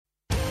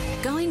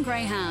Going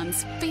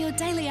Greyhounds for your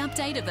daily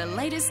update of the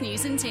latest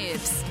news and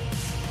tips.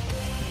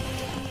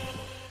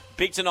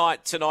 Big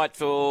tonight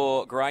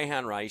for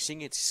greyhound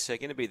racing. It's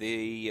going to be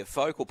the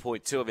focal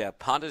point too of our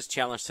punters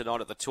challenge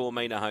tonight at the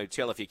Tormina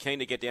Hotel. If you're keen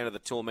to get down to the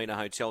Tormina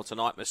Hotel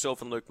tonight,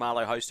 myself and Luke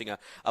Marlowe hosting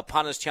a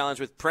punters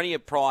challenge with plenty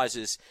of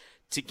prizes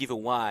to give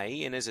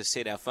away. And as I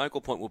said, our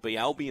focal point will be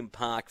Albion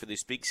Park for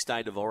this big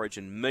State of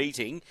Origin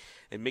meeting.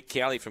 And Mick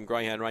Cowley from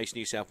Greyhound Race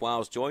New South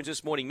Wales joins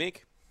us. Morning, Mick.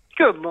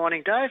 Good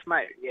morning, Dave.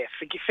 Mate, yeah,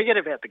 forget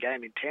about the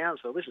game in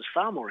Townsville. This is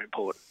far more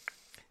important.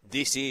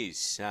 This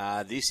is.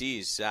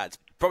 It's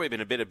probably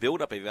been a better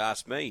build-up, if you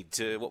ask me,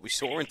 to what we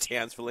saw in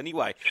Townsville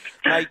anyway.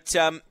 Mate,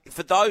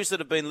 for those that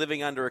have been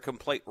living under a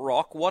complete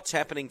rock, what's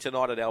happening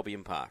tonight at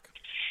Albion Park?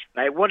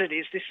 Mate, what it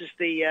is, this is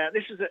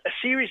a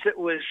series that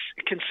was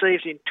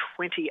conceived in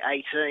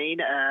 2018,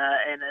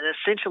 and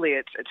essentially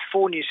it's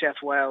 4 New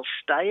South Wales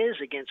stayers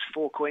against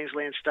 4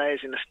 Queensland stayers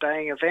in a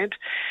staying event,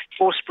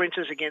 4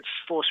 sprinters against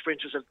 4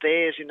 sprinters of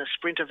theirs in a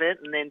sprint event,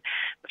 and then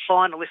the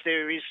final, if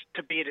there is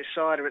to be a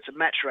decider, it's a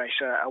match race,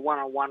 a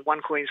one-on-one,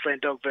 1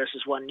 Queensland dog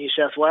versus 1 New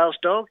South Wales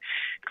dog.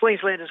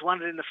 Queensland has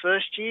won it in the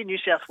first year. New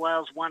South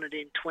Wales won it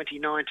in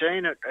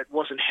 2019. It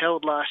wasn't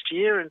held last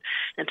year, and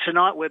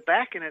tonight we're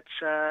back, and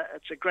it's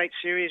a great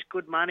series,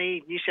 good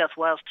money. New South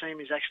Wales team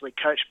is actually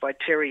coached by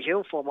Terry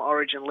Hill, former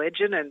Origin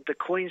legend, and the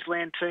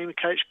Queensland team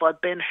coached by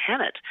Ben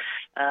Hannett,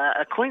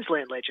 a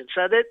Queensland legend.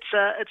 So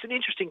it's an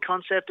interesting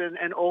concept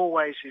and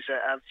always is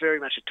a very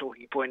much a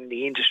talking point in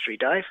the industry,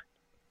 Dave.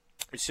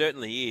 It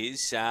certainly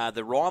is.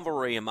 The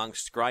rivalry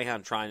amongst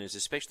greyhound trainers,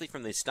 especially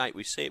from their state,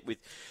 we see it with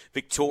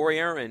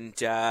Victoria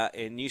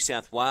and New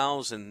South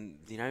Wales, and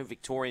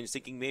Victorians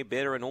thinking they're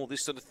better and all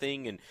this sort of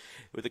thing, and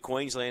with the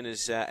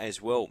Queenslanders as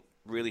well,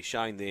 really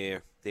showing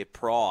their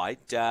pride.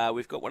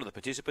 We've got one of the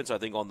participants, I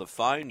think, on the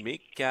phone,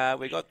 Mick.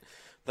 We've got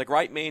the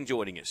great man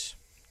joining us.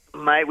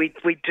 Mate, we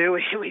do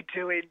indeed,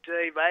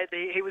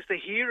 mate. He was the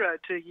hero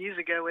 2 years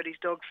ago when his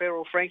dog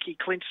Feral Frankie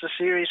clinched the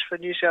series for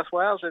New South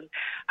Wales, and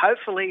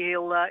hopefully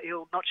he'll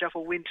notch up a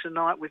win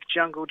tonight with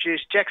Jungle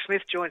Juice. Jack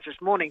Smith joins us.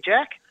 Morning,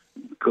 Jack.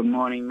 Good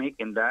morning, Mick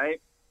and Dave.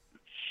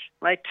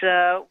 Mate,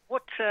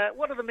 what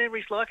are the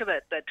memories like of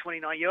that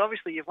 29 year?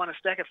 Obviously, you've won a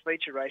stack of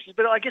feature races,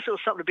 but I guess it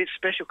was something a bit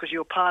special because you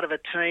were part of a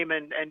team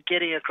and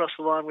getting across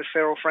the line with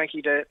Feral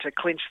Frankie to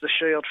clinch the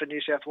Shield for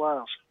New South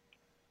Wales.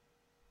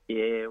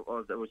 Yeah, it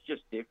was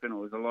just different. It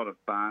was a lot of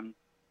fun.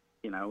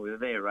 We were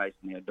there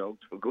racing our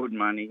dogs for good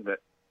money, but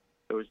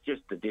it was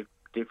just a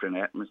different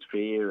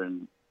atmosphere,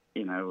 and,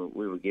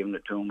 we were giving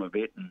it to them a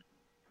bit, and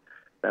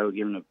they were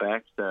giving it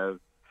back, so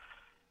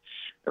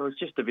it was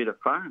just a bit of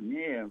fun,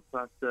 yeah.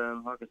 Plus,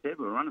 like I said,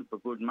 we were running for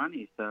good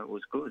money, so it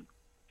was good.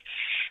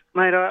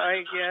 Mate,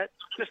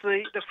 does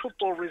the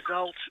football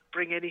results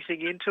bring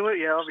anything into it?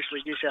 Yeah,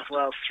 obviously New South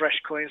Wales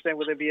thrashed Queensland.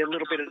 Will there be a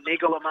little bit of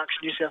niggle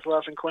amongst New South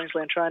Wales and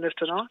Queensland trainers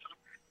tonight?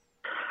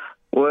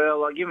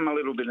 Well, I gave them a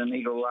little bit of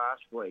niggle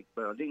last week,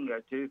 but I didn't go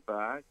too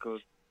far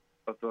because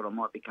I thought I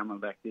might be coming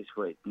back this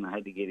week, and I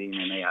had to get in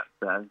and out,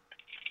 so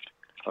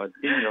I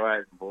didn't go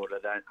overboard.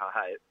 I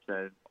hope,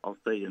 so I'll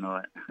see you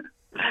tonight.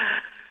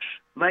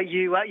 Mate,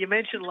 you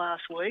mentioned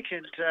last week,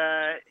 and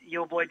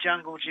your boy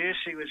Jungle Juice,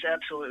 who was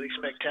absolutely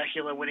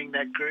spectacular, winning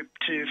that Group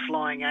 2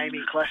 Flying Amy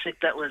Classic.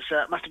 That was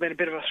must have been a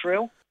bit of a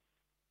thrill.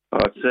 Oh,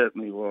 it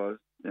certainly was.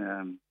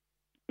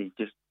 He's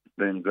just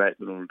been a great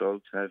little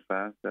dog so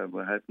far, so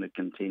we're hoping it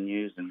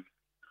continues, and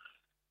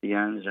the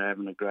owners are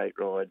having a great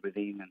ride with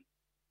him,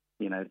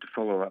 and to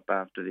follow up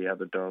after the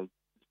other dogs,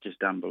 it's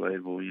just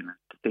unbelievable.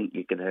 To think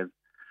you could have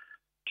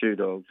 2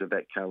 dogs of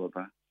that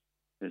calibre,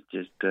 it's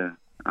just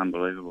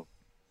unbelievable.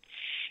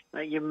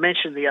 You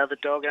mentioned the other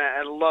dog,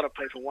 and a lot of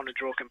people want to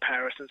draw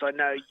comparisons. I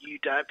know you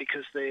don't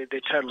because they're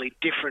totally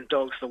different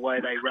dogs the way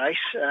they race.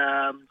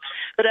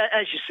 But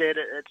as you said,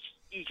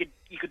 you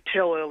could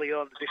tell early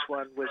on that this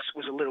one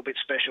was a little bit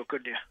special,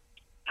 couldn't you?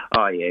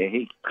 Oh yeah,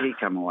 he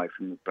come away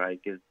from the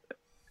breakers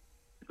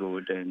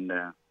good, and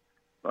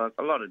like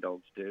a lot of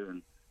dogs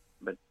do,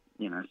 but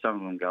some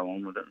of them go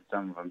on with it, and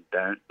some of them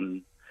don't.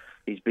 And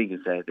his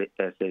biggest asset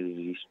is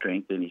his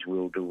strength and his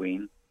will to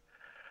win.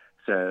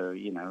 So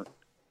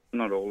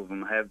not all of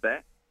them have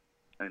that,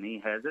 and he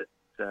has it.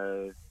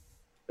 So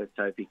let's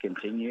hope he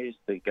continues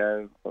to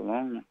go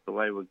along the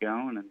way we're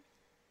going, and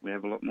we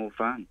have a lot more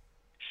fun.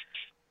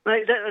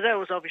 Mate, that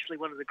was obviously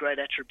one of the great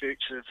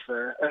attributes of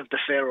the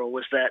Feral,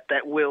 was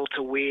that will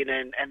to win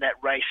and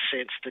that race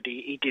sense that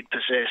he did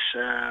possess.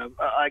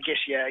 I guess,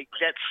 yeah,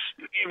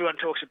 everyone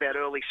talks about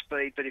early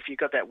speed, but if you've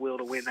got that will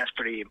to win, that's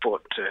pretty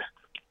important too.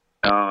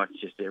 Oh, it's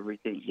just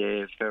everything.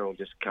 Yeah, Feral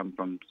just come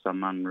from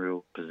some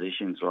unreal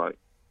positions. Like,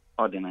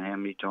 I don't know how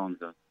many times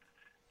I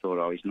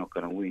thought, he's not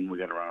going to win, we're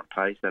going to run a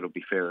pace, that'll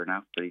be fair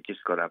enough, but he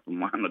just got up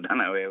and won. I don't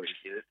know how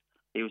he did it.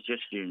 He was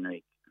just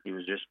unique. He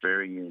was just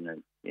very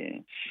unique, yeah.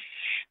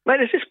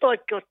 Mate, has this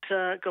bike got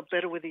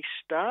better with his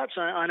starts?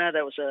 I know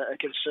that was a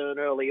concern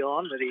early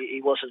on, that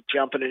he wasn't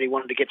jumping and he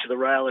wanted to get to the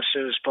rail as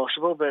soon as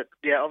possible. But,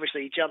 yeah,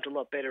 obviously he jumped a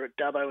lot better at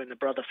Dubbo in the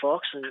Brother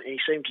Fox, and he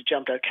seemed to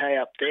jump okay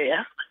up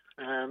there.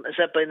 Has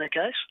that been the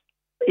case?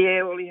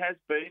 Yeah, well, he has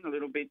been a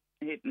little bit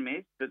hit and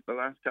miss, but the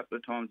last couple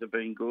of times have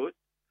been good.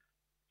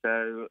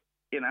 So,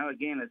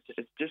 again,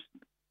 it's just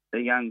a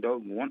young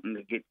dog wanting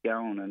to get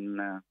going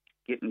and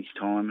getting his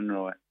timing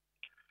right.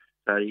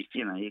 So,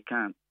 you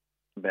can't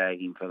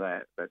bag him for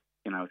that. But,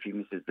 if he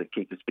misses the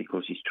kick, it's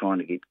because he's trying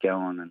to get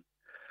going, and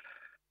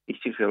he's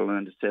just got to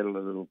learn to settle a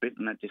little bit,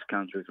 and that just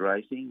comes with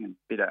racing and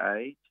a bit of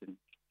age. And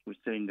we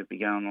seem to be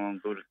going along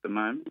good at the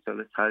moment, so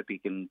let's hope he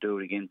can do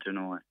it again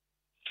tonight.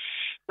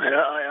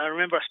 I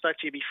remember I spoke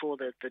to you before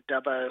the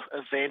Dubbo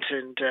event,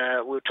 and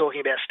we were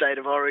talking about State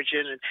of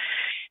Origin, and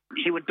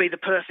he would be the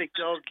perfect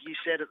dog, you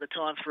said at the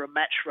time, for a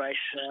match race.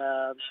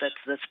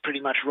 That's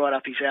pretty much right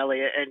up his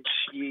alley, and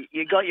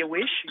you got your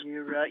wish.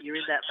 You're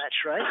in that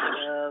match race.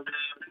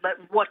 But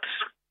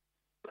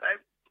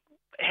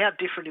how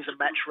different is a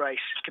match race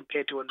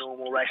compared to a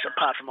normal race,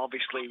 apart from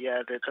obviously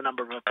the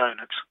number of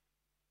opponents?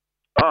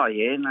 Oh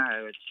yeah,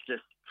 no, it's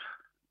just.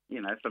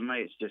 For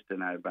me, it's just a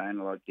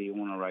no-brainer. Like, do you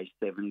want to race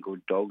 7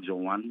 good dogs or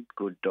 1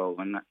 good dog?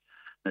 And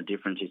the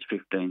difference is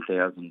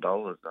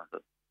 $15,000.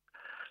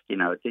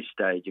 At this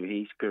stage of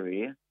his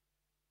career,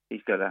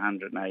 he's got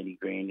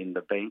 $180,000 in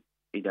the bank.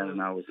 He doesn't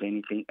know us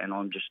anything, and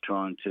I'm just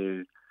trying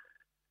to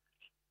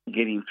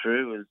get him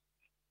through as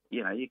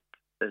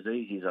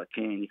easy as I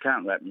can. You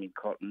can't wrap him in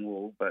cotton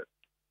wool, but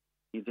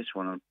you just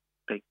want to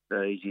pick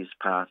the easiest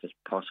path as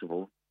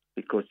possible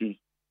because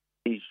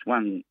he's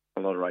won a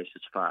lot of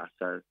races fast,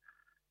 so.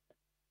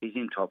 He's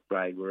in top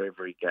grade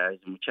wherever he goes,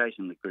 and we're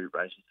chasing the group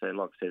races. So,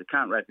 like I said, I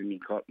can't wrap him in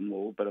cotton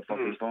wool, but if I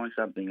can find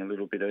something a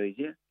little bit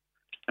easier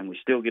and we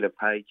still get a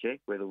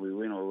paycheck, whether we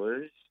win or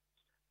lose,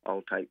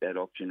 I'll take that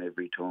option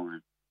every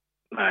time.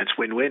 No, it's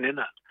win-win, isn't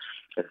it?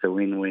 It's a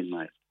win-win,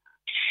 mate.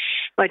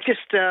 Mate,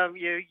 just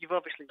you've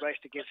obviously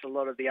raced against a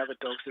lot of the other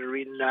dogs that are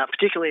in,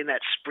 particularly in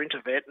that sprint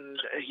event, and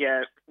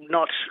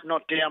not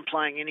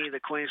downplaying any of the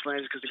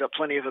Queenslanders because they've got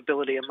plenty of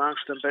ability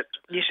amongst them. But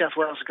New South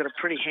Wales have got a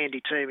pretty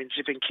handy team in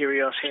Zipping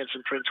Kyrgios,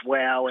 Handsome Prince,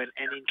 Wow, and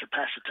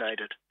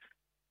Incapacitated.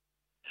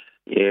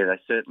 Yeah, they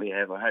certainly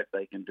have. I hope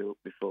they can do it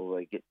before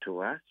they get to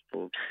us.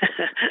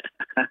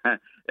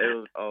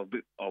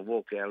 I'll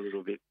walk out a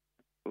little bit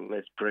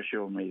less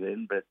pressure on me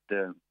then, but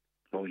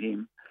for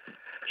him.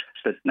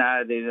 But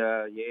no,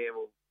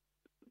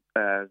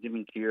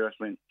 Zipping Kyrgios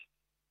went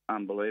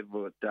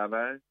unbelievable at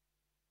Dubbo,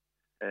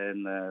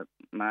 and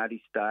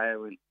Marty Stayer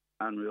went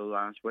unreal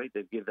last week.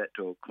 They'd give that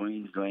to a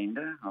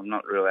Queenslander. I'm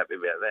not real happy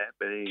about that,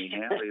 but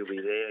anyhow, he'll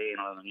be there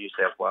on the New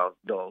South Wales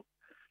dog.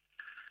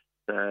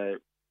 So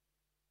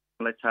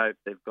let's hope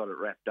they've got it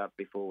wrapped up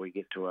before we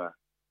get to her.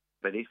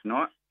 But if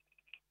not,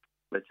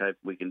 let's hope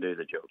we can do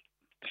the job.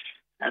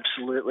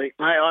 Absolutely,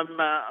 mate.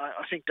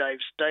 I think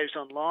Dave's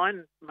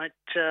online, mate.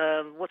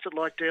 What's it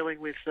like dealing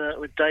with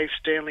Dave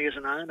Stanley as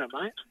an owner,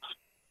 mate?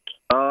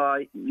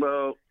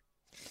 Well,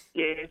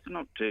 yeah, it's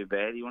not too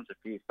bad. He wants a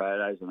few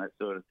photos and that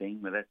sort of thing,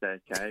 but that's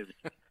okay.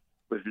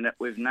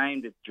 We've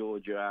named it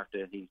Georgia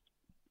after his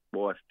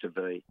wife to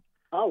be.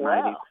 Oh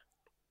wow!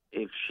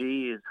 If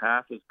she is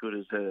half as good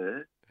as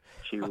her,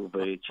 she will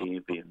be a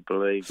champion.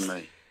 Believe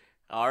me.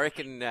 I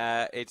reckon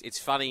it's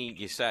funny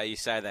you say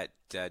that,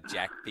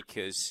 Jack,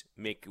 because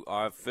Mick,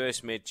 I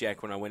first met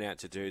Jack when I went out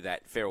to do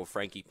that Feral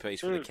Frankie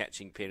piece for the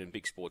Catching Pen and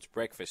Big Sports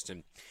Breakfast,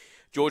 and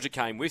Georgia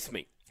came with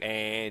me,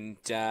 and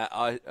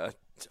I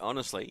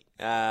honestly,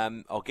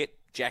 I'll get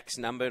Jack's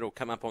number. It'll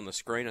come up on the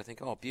screen. I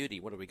think, oh,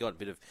 beauty, what have we got? A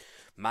bit of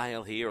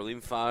mail here or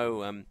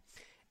info.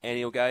 And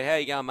he'll go, how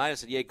you going, mate? I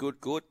said, yeah, good.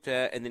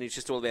 And then it's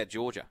just all about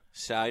Georgia.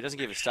 So he doesn't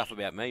give a stuff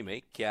about me,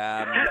 Mick.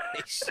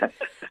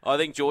 I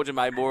think Georgia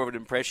made more of an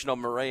impression on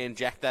Marie and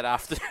Jack that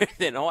afternoon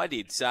than I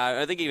did. So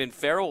I think even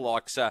Feral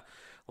likes her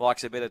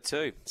better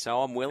too.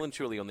 So I'm well and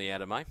truly on the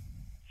outer, mate.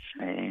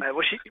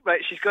 Well,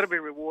 she's got to be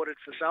rewarded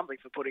for something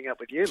for putting up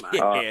with you, mate.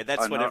 Yeah,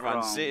 that's what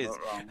everyone says.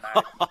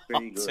 I'll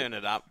turn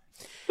it up.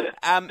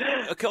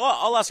 Okay,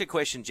 I'll ask a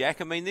question,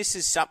 Jack. I mean, this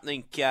is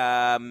something.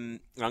 I'm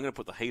going to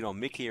put the heat on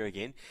Mick here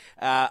again.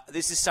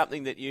 This is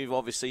something that you've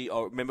obviously.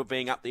 I remember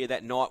being up there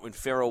that night when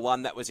Feral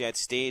won. That was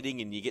outstanding,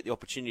 and you get the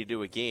opportunity to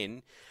do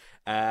again.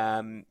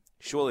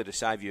 Surely to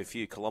save you a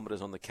few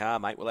kilometres on the car,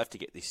 mate, we'll have to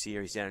get this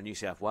series down in New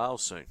South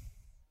Wales soon.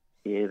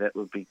 Yeah, that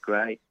would be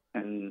great.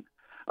 And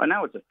I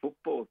know it's a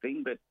football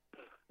thing, but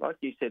like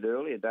you said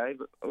earlier,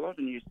 Dave, a lot of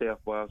New South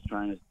Wales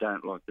trainers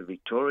don't like the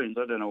Victorians.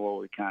 I don't know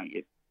why we can't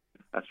get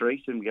a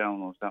threesome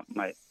going or something,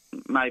 mate.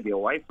 Maybe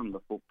away from the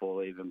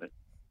football even, but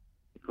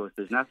because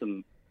there's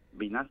nothing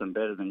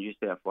better than New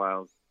South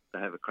Wales to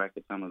have a crack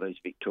at some of these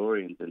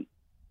Victorians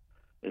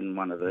in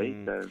one of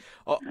these. So,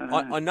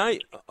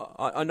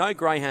 I know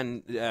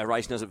greyhound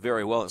racing does it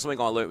very well. It's something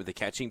I learnt with the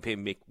Catching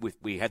Pen, Mick.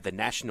 We had the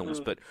Nationals,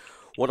 but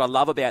what I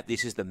love about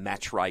this is the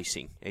match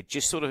racing. It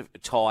just sort of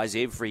ties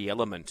every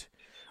element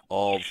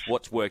of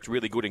what's worked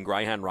really good in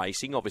greyhound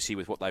racing, obviously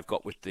with what they've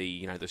got with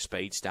the the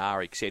Speed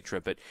Star,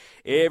 etc. But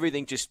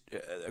everything just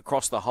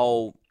across the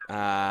whole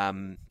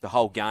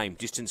game,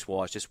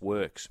 distance-wise, just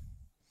works.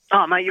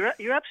 Oh, mate,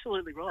 you're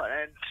absolutely right,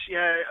 and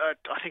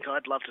I think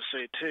I'd love to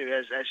see it too.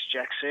 As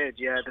Jack said,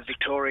 the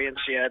Victorians,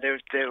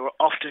 they're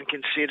often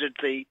considered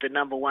the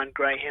number one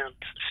greyhound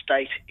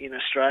state in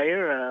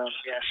Australia.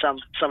 Some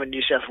in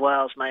New South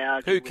Wales may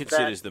argue. Who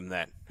considers them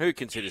that? Who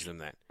considers them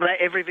that? Mate,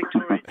 every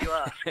Victorian you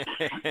ask.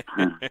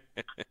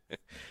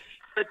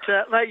 But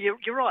mate,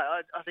 you're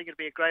right. I think it'd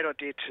be a great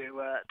idea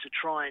to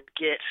try and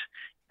get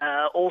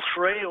all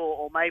three,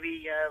 or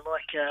maybe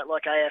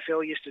like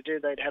AFL used to do,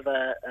 they'd have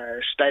a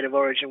state of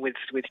origin with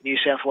New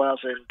South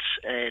Wales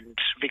and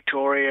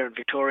Victoria and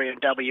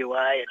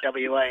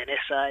WA and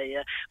SA.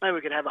 Maybe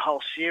we could have a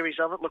whole series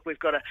of it. Look, we've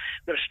got a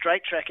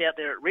straight track out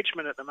there at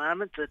Richmond at the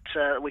moment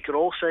that we could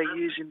also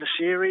use in the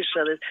series.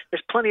 So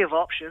there's plenty of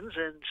options,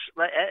 and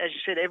as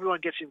you said, everyone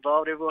gets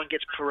involved, everyone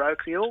gets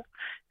parochial,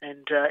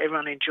 and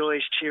everyone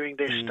enjoys cheering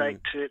their state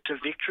to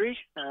victory.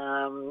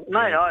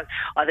 Mate,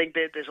 I think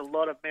there's a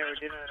lot of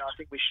merit in it, and I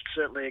think we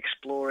should certainly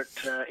explore it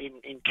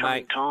in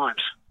coming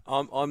times.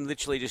 I'm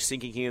literally just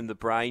thinking here, and the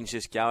brain's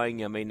just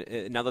going. I mean,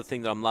 another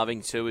thing that I'm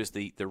loving too is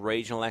the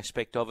regional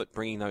aspect of it,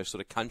 bringing those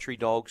sort of country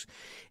dogs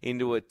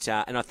into it.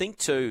 And I think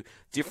too,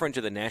 different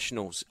to the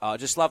Nationals, I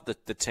just love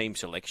the team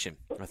selection.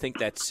 I think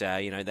that's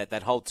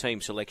that whole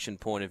team selection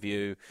point of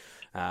view,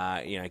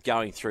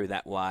 going through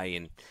that way.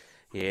 And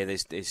yeah,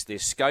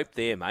 there's scope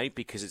there, mate,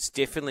 because it's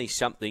definitely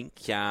something.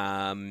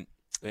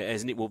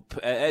 As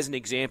an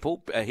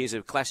example, here's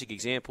a classic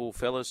example,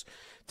 fellas.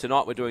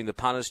 Tonight we're doing the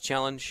Punters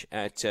Challenge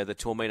at the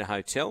Tormina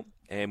Hotel,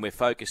 and we're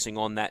focusing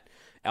on that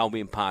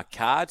Albion Park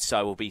card.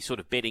 So we'll be sort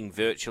of betting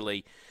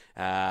virtually,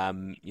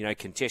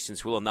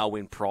 contestants will, and they'll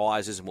win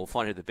prizes, and we'll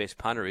find who the best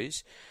punter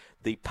is.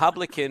 The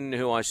publican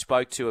who I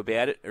spoke to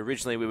about it,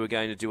 originally we were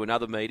going to do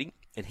another meeting,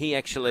 and he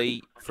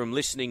actually, from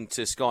listening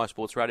to Sky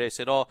Sports Radio,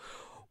 said,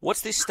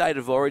 what's this state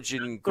of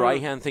origin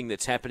greyhound thing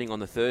that's happening on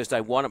the Thursday?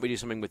 Why don't we do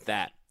something with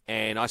that?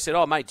 And I said,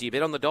 mate, do you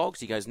bet on the dogs?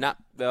 He goes, nah,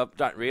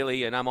 don't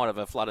really, and I might have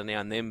a flutter now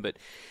and then, but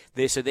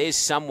there's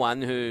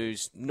someone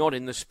who's not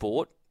in the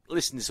sport,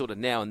 listens sort of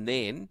now and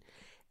then,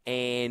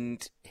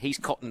 and he's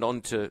cottoned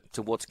on to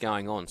what's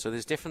going on. So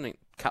there's definitely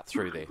cut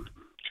through there.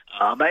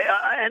 Mate,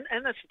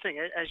 and that's the thing,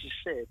 as you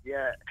said,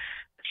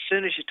 as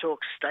soon as you talk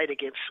state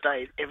against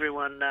state,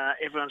 everyone's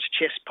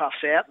chest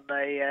puffs out, and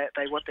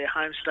they want their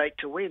home state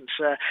to win.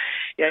 So,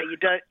 you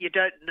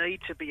don't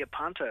need to be a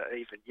punter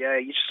even. You're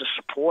just a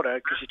supporter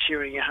because you're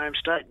cheering your home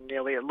state. And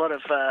nearly a lot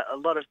of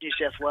New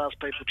South Wales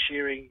people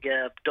cheering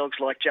dogs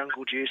like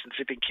Jungle Juice and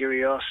Zipping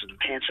Curios and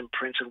Handsome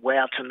Prince and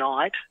Wow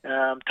Tonight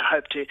to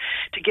hope to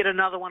get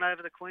another one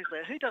over the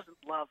Queensland. Who doesn't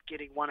love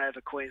getting one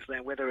over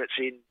Queensland, whether it's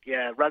in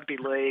rugby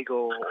league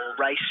or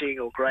racing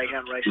or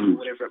greyhound racing or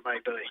whatever it may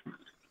be?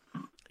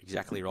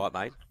 Exactly right,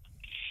 mate.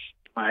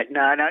 Mate,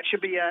 no, it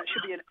should be an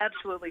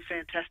absolutely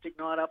fantastic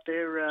night up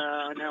there.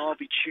 I know I'll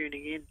be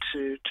tuning in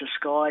to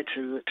Sky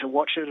to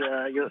watch it.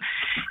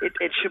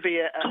 It should be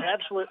an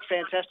absolute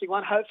fantastic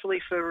one.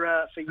 Hopefully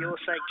for your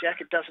sake, Jack,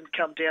 it doesn't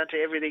come down to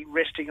everything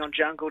resting on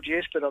Jungle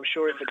Juice, but I'm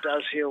sure if it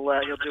does, he'll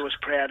do us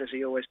proud as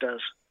he always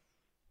does.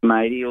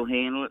 Mate, he'll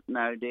handle it,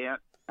 no doubt.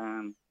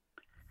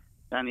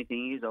 The only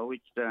thing is, I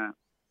wish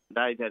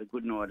Dave had a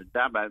good night at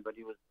Dubbo, but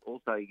he was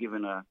also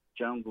given a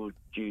Jungle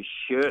Juice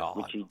shirt,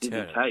 which he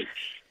didn't take.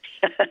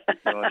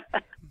 Right.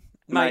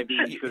 Maybe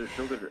he should have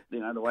took it.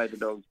 The way the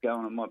dog's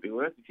going, it might be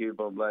worth a few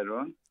bob later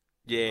on.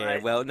 Yeah,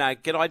 right. Well, no,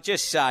 can I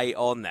just say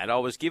on that, I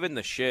was given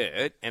the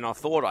shirt, and I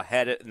thought I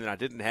had it, and then I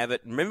didn't have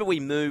it. Remember, we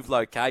moved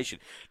location.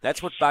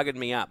 That's what buggered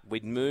me up.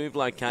 We'd moved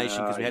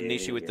location because we had an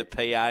issue with the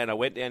PA, and I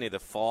went down near the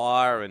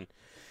fire, and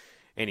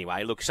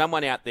anyway, look,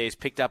 someone out there's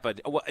picked up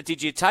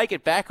did you take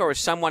it back, or has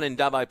someone in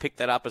Dubbo picked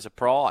that up as a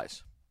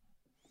prize?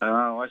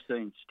 Oh, I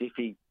seen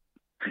Stiffy,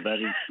 but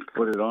he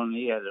put it on.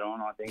 He had it on,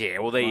 I think. Yeah,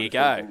 well, there you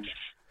go.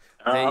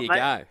 There you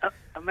go.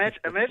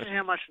 Imagine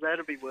how much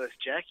that'd be worth,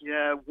 Jack.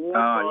 Worn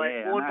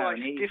by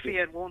Stiffy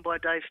and worn by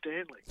Dave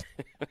Stanley.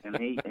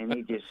 and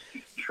he just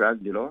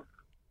shrugged it off.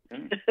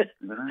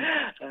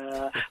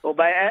 Well,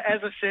 mate,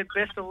 as I said,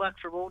 best of luck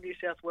from all New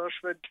South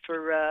Welshmen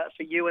for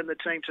you and the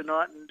team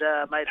tonight, and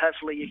mate,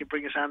 hopefully you can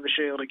bring us home the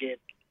shield again.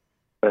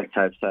 Let's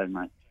hope so,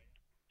 mate.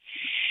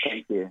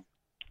 Thank you.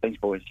 Thanks,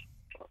 boys.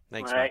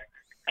 Thanks, mate.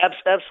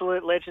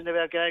 Absolute legend of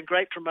our game,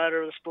 great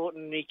promoter of the sport,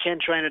 and he can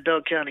train a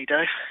dog, can't he,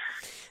 Dave?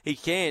 He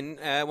can.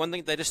 One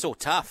thing, they're just all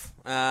tough,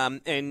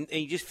 and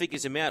he just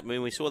figures them out. I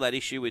mean, we saw that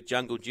issue with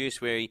Jungle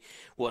Juice where he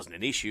wasn't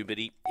an issue, but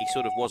he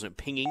sort of wasn't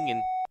pinging,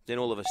 and then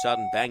all of a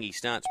sudden, bang, he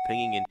starts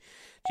pinging, and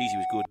geez, he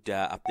was good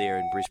up there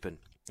in Brisbane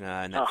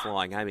in that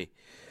flying hammy.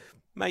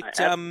 Mate,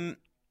 sorry,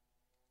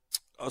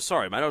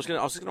 mate, I was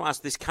just going to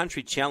ask this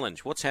country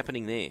challenge. What's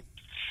happening there?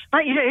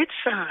 Mate, it's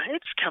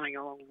coming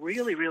along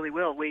really, really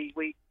well.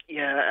 We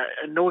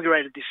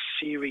inaugurated this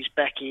series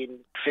back in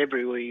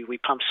February. We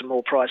pumped some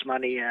more prize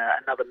money,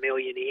 another $1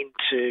 million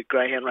into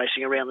greyhound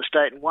racing around the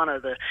state. And one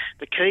of the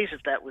keys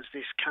of that was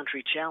this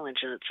country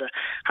challenge, and it's a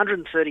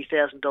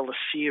 $130,000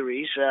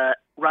 series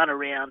run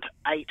around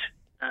 8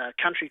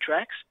 country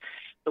tracks.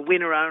 The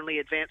winner only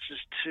advances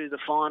to the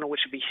final,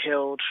 which will be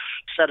held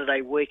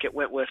Saturday week at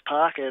Wentworth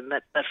Park, and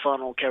that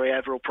final will carry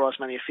overall prize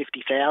money of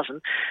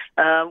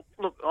 $50,000.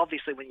 Look,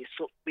 obviously, when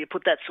you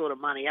put that sort of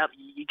money up,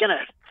 you're going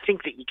to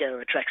think that you're going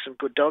to attract some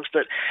good dogs,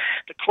 but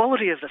the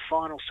quality of the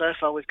final so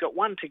far, we've got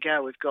one to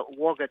go. We've got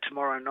Wagga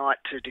tomorrow night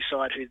to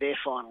decide who their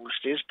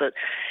finalist is, but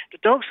the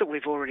dogs that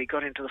we've already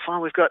got into the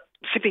final, we've got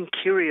Sipping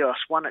Kyrios,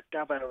 one at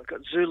Dubbo. We've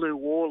got Zulu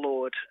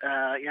Warlord,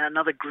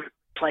 another group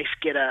place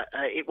getter.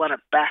 It won at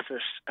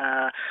Bathurst.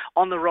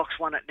 On the Rocks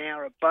won at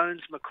Nowra.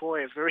 Bones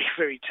McCoy, a very,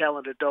 very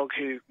talented dog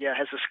who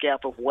has the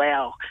scalp of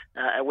wow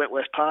at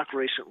Wentworth Park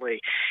recently.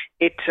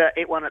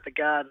 It won at the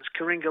Gardens.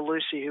 Coringa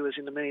Lucy, who was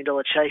in the $1 Million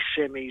Chase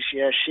semis,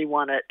 she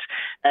won at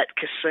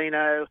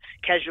Casino.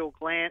 Casual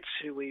Glance,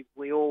 who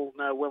we all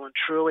know well and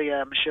truly,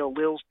 Michelle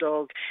Lill's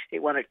dog.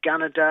 It won at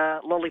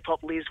Gunnedah.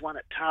 Lollipop Liz won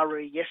at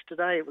Taree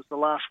yesterday. It was the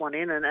last one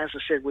in, and as I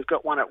said, we've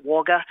got one at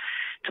Wagga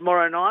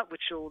tomorrow night,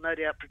 which will no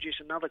doubt produce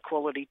another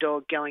quality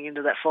dog going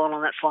into that final,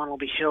 and that final will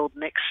be held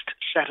next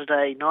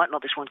Saturday night,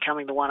 not this one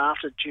coming, the one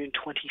after, June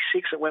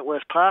 26th at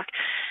Wentworth Park,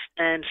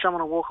 and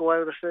someone will walk away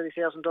with a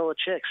 $30,000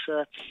 cheque.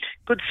 So,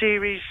 good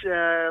series,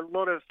 a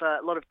lot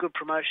of good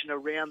promotion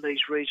around these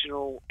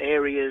regional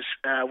areas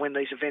when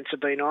these events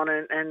have been on,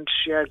 and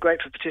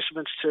great for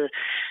participants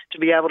to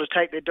be able to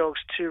take their dogs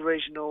to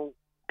regional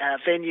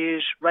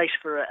venues, race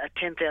for a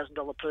 $10,000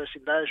 purse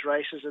in those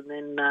races, and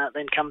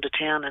then come to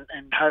town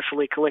and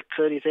hopefully collect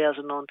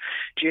 $30,000 on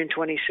June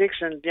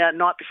 26th, and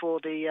night before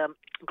the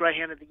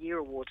Greyhound of the Year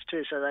awards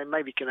too. So they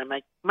maybe can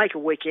make a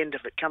weekend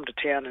of it, come to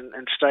town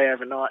and stay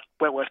overnight,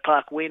 Wentworth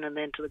Park win, and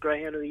then to the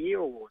Greyhound of the Year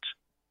awards.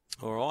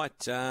 All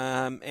right,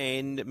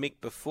 and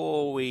Mick,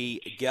 before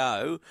we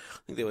go, I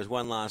think there was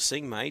one last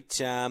thing, mate.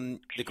 The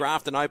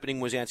Grafton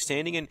opening was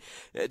outstanding, and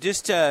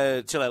just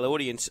to tell our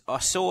audience, I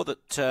saw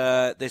that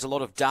there's a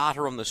lot of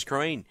data on the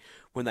screen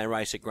when they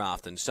race at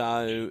Grafton,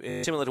 so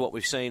similar to what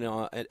we've seen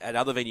at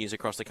other venues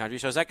across the country.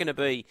 So is that going to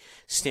be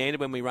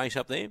standard when we race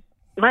up there?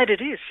 Mate,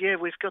 it is. Yeah,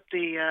 we've got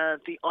the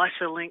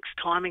Isolinx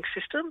timing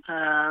system.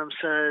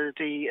 So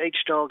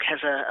each dog has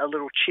a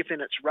little chip in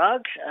its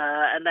rug,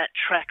 and that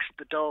tracks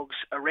the dogs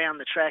around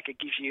the track. It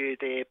gives you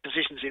their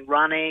positions in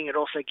running. It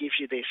also gives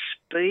you their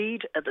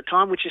speed at the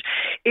time, which is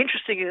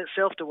interesting in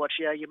itself to watch.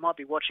 You might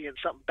be watching it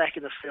something back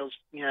in the fields,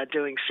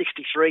 doing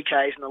 63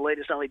 Ks, and the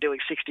leader's only doing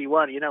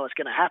 61. You know what's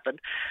going to happen.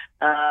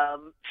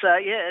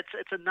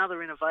 It's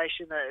another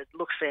innovation. It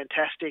looks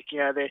fantastic.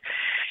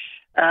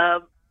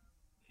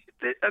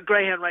 A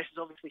greyhound race is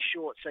obviously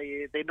short, so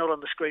they're not on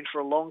the screen for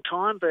a long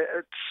time, but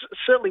it's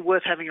certainly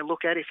worth having a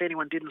look at. If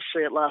anyone didn't see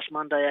it last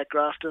Monday at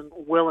Grafton,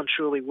 well and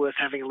truly worth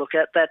having a look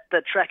at.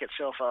 That track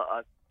itself,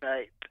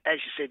 as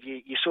you said,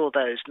 you saw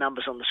those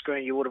numbers on the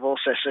screen. You would have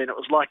also seen it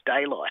was like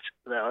daylight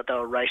they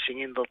were racing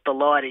in. The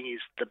lighting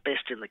is the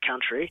best in the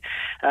country.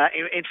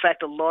 In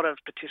fact, a lot of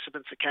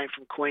participants that came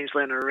from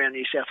Queensland and around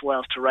New South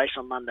Wales to race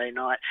on Monday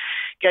night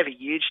gave a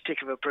huge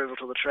tick of approval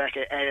to the track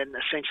and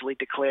essentially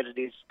declared it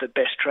is the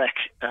best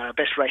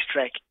race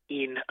track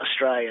in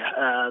Australia.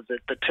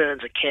 The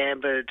turns are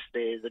cambered.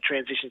 The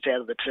transitions out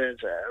of the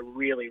turns are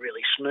really,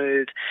 really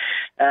smooth.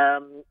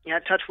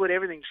 Touch wood,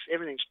 everything's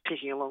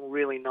ticking along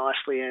really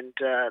nicely, and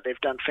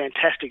they've done a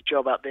fantastic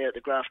job up there at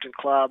the Grafton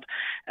Club.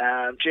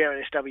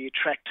 GRNSW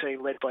track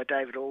team led by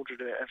David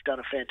Aldred have done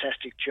a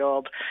fantastic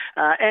job,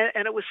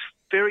 and it was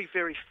very,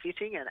 very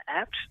fitting and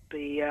apt.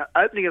 The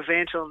opening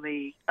event on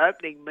the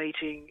opening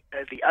meeting,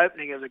 the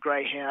opening of the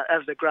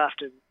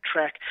Grafton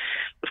track,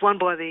 was won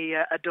by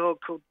a dog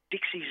called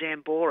Dixie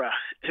Zambora,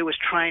 who was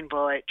trained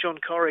by John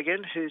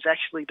Corrigan, who's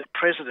actually the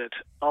president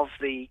of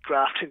the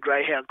Grafton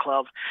Greyhound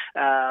Club.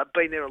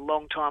 Been there a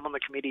long time on the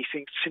committee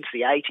since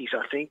the 80s,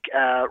 I think.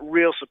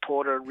 Real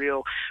supporter and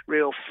real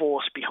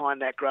force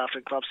behind that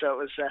Grafton Club. So it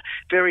was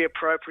very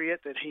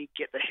appropriate that he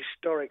get the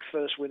historic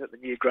first win at the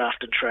new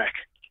Grafton track.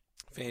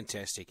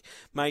 Fantastic.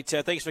 Mate,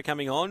 thanks for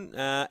coming on.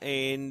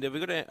 And have we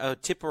got a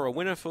tip or a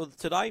winner for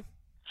today?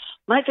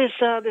 Mate,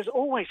 there's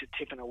always a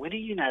tip and a winner.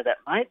 You know that,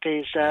 mate.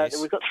 Yes.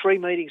 We've got 3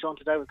 meetings on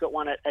today. We've got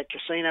one at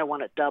Casino,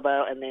 one at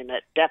Dubbo, and then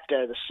at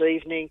Dapto this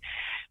evening.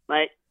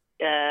 Mate,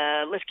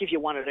 let's give you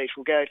one at each.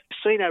 We'll go to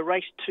Casino,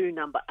 race 2,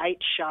 number 8,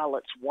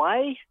 Charlotte's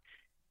Way.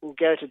 We'll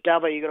go to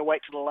Dubbo. You've got to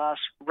wait till the last.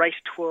 Race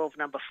 12,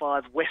 number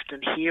 5, Western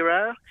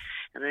Hero.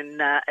 And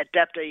then at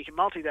Dapto, you can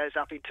multi those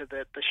up into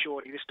the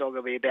shorty. This dog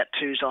will be about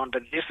 2s on,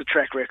 but it is the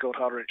track record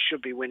holder. It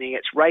should be winning.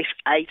 It's race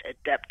 8 at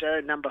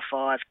Dapto, number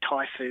 5,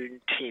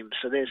 Typhoon Tim.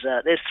 So there's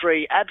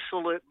 3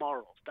 absolute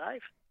morals,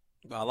 Dave.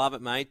 I love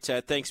it, mate.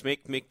 Thanks,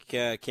 Mick.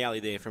 Mick Cowley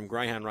there from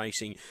Greyhound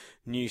Racing,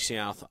 New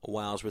South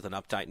Wales with an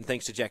update. And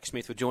thanks to Jack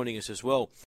Smith for joining us as well.